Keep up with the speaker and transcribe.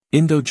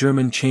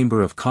Indo-German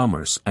Chamber of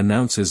Commerce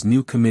announces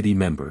new committee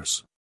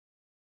members.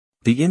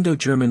 The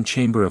Indo-German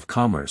Chamber of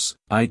Commerce,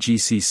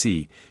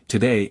 IGCC,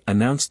 today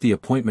announced the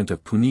appointment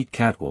of Puneet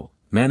Katwal,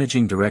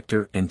 Managing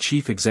Director and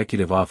Chief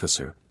Executive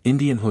Officer,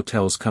 Indian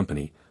Hotels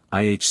Company,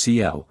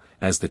 IHCL,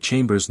 as the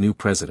Chamber's new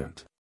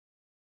president.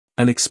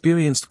 An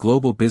experienced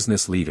global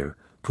business leader,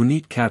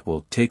 Puneet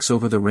Katwal takes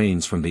over the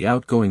reins from the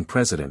outgoing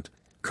president,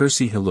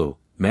 Kirsi Hillel,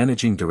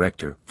 Managing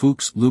Director,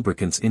 Fuchs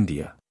Lubricants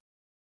India.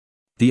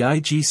 The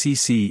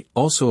IGCC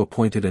also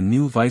appointed a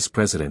new vice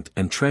president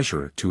and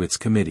treasurer to its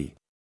committee.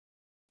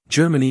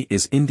 Germany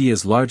is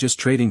India's largest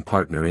trading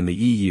partner in the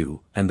EU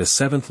and the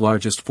seventh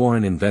largest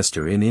foreign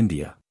investor in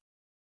India.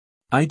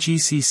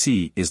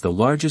 IGCC is the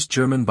largest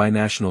German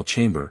binational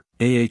chamber,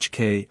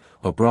 AHK,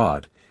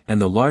 abroad, and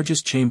the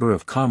largest chamber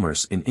of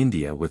commerce in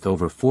India with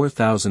over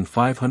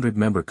 4,500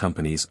 member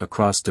companies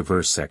across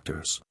diverse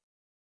sectors.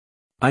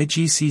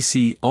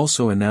 IGCC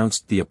also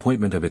announced the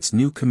appointment of its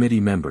new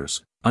committee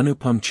members,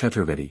 Anupam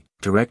Chaturvedi,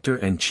 Director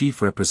and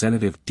Chief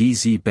Representative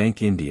DZ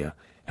Bank India,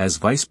 as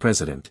Vice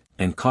President,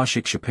 and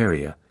Kaushik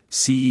Shaparia,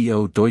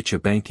 CEO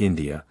Deutsche Bank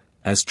India,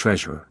 as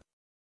Treasurer.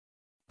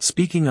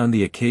 Speaking on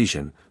the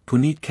occasion,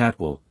 Puneet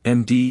Katwal,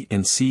 MD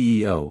and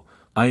CEO,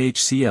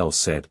 IHCL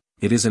said,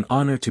 "It is an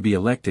honor to be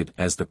elected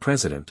as the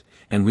President,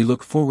 and we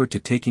look forward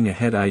to taking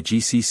ahead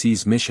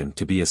IGCC's mission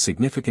to be a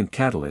significant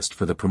catalyst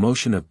for the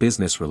promotion of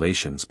business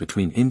relations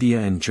between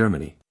India and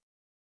Germany.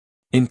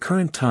 In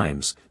current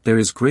times, there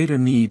is greater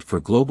need for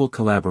global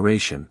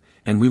collaboration,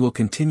 and we will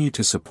continue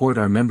to support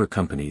our member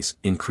companies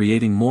in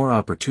creating more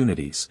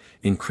opportunities,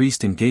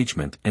 increased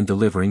engagement and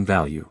delivering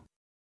value."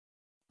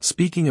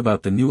 Speaking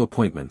about the new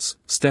appointments,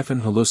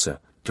 Stefan Halusa,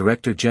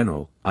 Director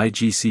General,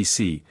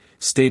 IGCC,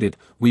 stated,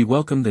 "We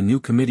welcome the new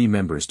committee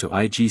members to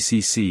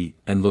IGCC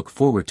and look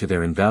forward to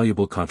their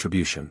invaluable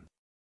contribution.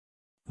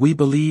 We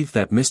believe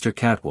that Mr.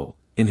 Katwal,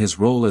 in his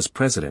role as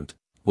President,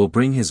 will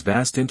bring his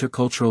vast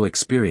intercultural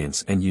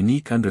experience and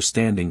unique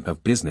understanding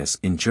of business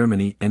in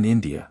Germany and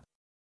India.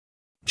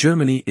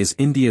 Germany is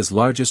India's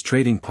largest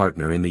trading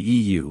partner in the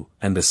EU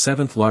and the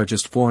seventh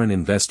largest foreign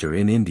investor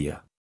in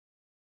India.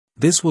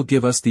 This will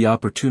give us the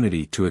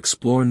opportunity to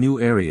explore new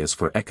areas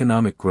for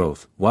economic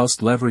growth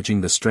whilst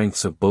leveraging the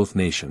strengths of both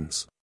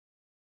nations."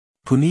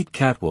 Puneet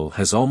Katwal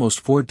has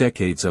almost 4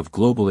 decades of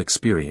global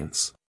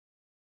experience.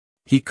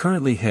 He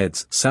currently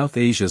heads South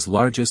Asia's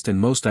largest and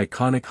most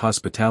iconic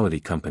hospitality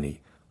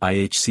company,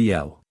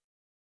 IHCL.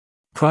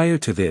 Prior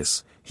to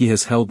this, he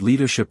has held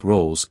leadership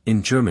roles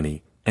in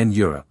Germany and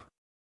Europe.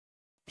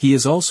 He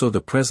is also the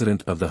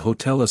president of the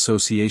Hotel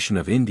Association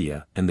of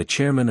India and the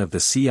chairman of the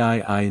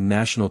CII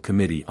National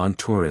Committee on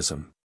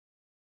Tourism.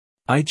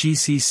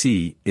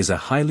 IGCC is a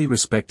highly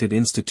respected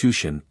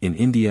institution in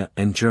India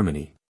and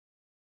Germany.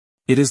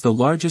 It is the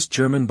largest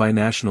German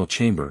binational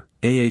chamber,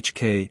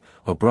 AHK,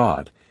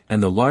 abroad,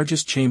 and the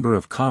largest chamber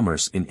of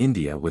commerce in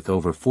India with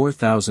over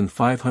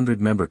 4,500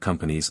 member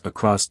companies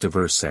across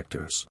diverse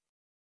sectors.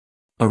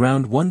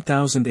 Around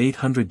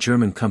 1,800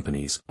 German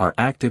companies are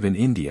active in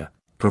India,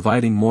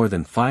 providing more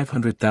than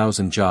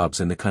 500,000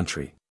 jobs in the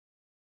country.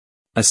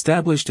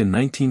 Established in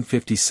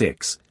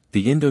 1956,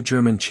 the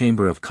Indo-German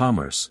Chamber of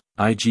Commerce,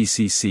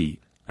 IGCC,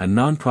 a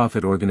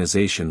non-profit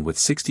organization with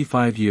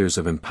 65 years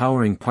of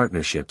empowering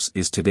partnerships,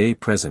 is today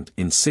present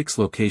in 6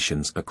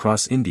 locations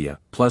across India,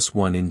 plus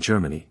 1 in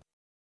Germany.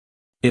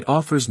 It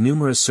offers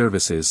numerous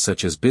services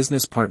such as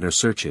business partner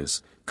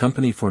searches,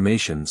 company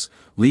formations,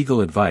 legal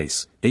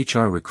advice,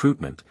 HR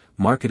recruitment,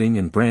 marketing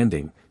and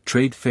branding,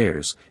 trade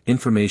fairs,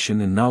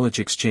 information and knowledge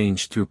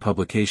exchange through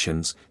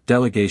publications,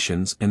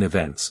 delegations and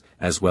events,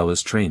 as well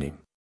as training.